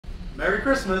Merry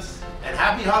Christmas and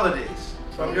Happy Holidays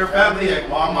from your family at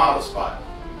Guam AutoSpot.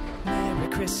 Merry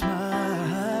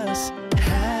Christmas,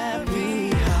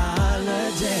 Happy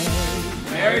Holidays.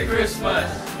 Merry Christmas.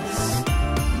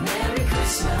 Merry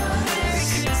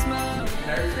Christmas.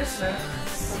 Merry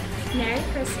Christmas. Merry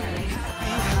Christmas.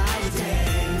 Happy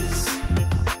holidays.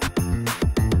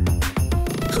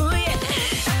 Oh yeah.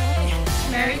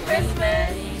 Merry Christmas.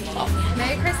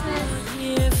 Merry Christmas.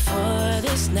 Here for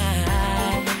this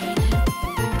night,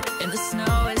 and the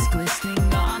snow is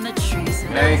glistening on the trees.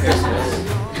 Merry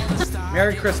Christmas.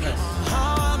 Merry Christmas.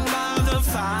 Hung by the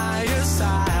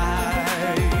fireside,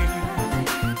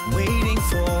 waiting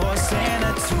for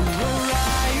Santa to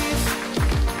arrive.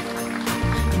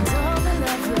 And all the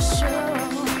love will show,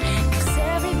 'cause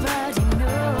everybody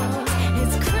knows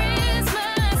it's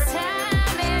Christmas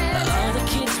time. All the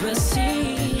kids will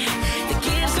see the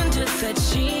gifts under the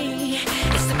tree.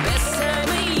 It's the best time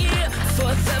of year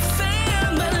for the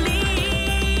family.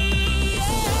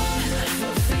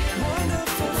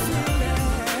 Wonderful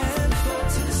feeling, float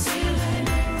to the ceiling.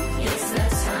 It's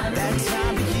that time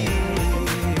of year.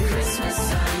 Christmas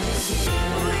time is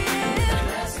here.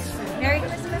 Merry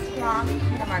Christmas, Guam,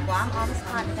 from our Guam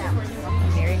AutoSpot family.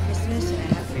 Merry Christmas and a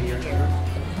Happy New Year.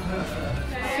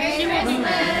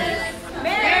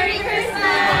 Merry Christmas!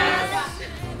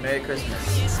 Merry Christmas!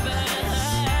 Merry Christmas.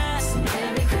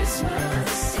 Merry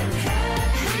Christmas and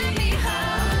happy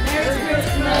holidays. Merry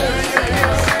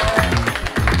Christmas!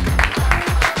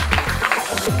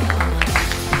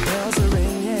 Bells are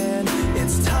ringing,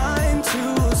 it's time to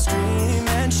scream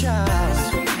and shout.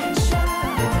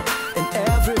 And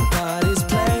everybody's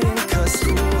playing 'cause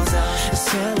schools are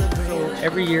celebrating.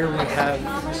 Every year we have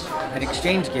an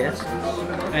exchange gift,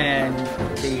 and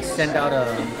they send out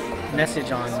a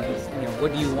message on,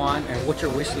 what do you want and what's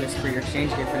your wish list for your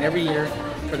exchange gift. And every year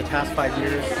for the past 5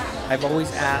 years, I've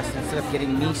always asked, instead of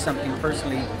getting me something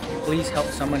personally, please help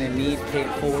someone in need, pay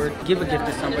it forward, give a gift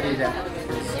to somebody that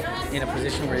is in a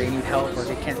position where they need help or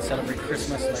they can't celebrate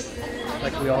Christmas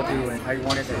like we all do. And I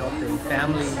wanted to help the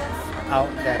family out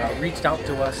that reached out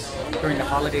to us during the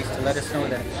holidays to let us know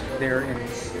that they're in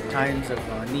times of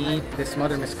need. This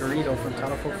mother, Miss Garrido from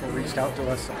Talafofo, reached out to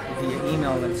us via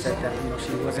email and said that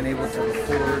she wasn't able to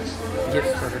afford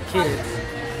gifts for her kids.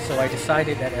 So I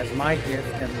decided that as my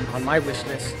gift and on my wish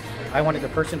list, I wanted the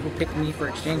person who picked me for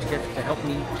exchange gift to help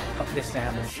me help this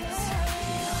family.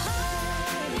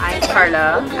 I'm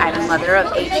Carla. I'm a mother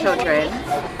of 8 children,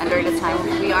 and during the time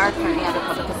we are currently under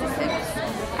public assistance,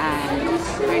 and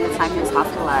during the time he was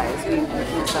hospitalized, we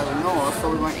missed our renewal, so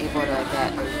we weren't able to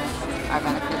get our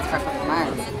benefits for a couple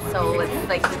months. So it's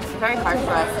very hard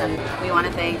for us, and we want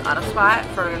to thank AutoSpot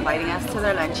for inviting us to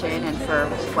their luncheon and for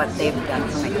what they've done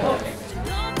for my kids.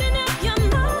 Open up your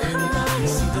mind,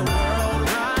 see the world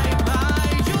right by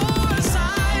your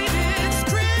side. It's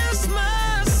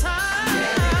Christmas time.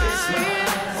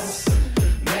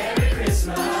 Merry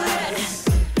Christmas.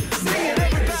 Sing it,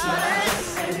 everybody.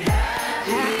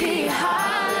 Happy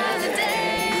holidays.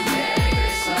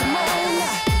 Come on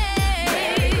now.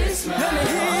 Merry Christmas. Let me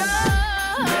hear you.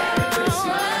 Merry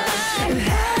Christmas and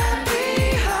happy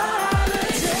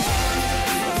holidays.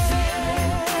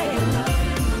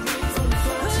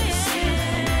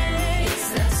 It's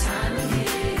that time of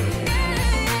year.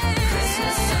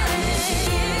 Christmas time is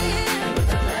here. And with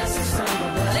the blessings from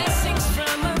above. Blessings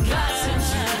from above.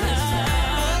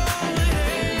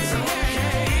 It's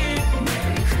okay.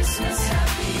 Merry Christmas,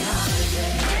 happy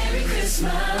holidays. Merry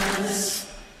Christmas.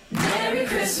 Merry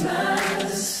Christmas.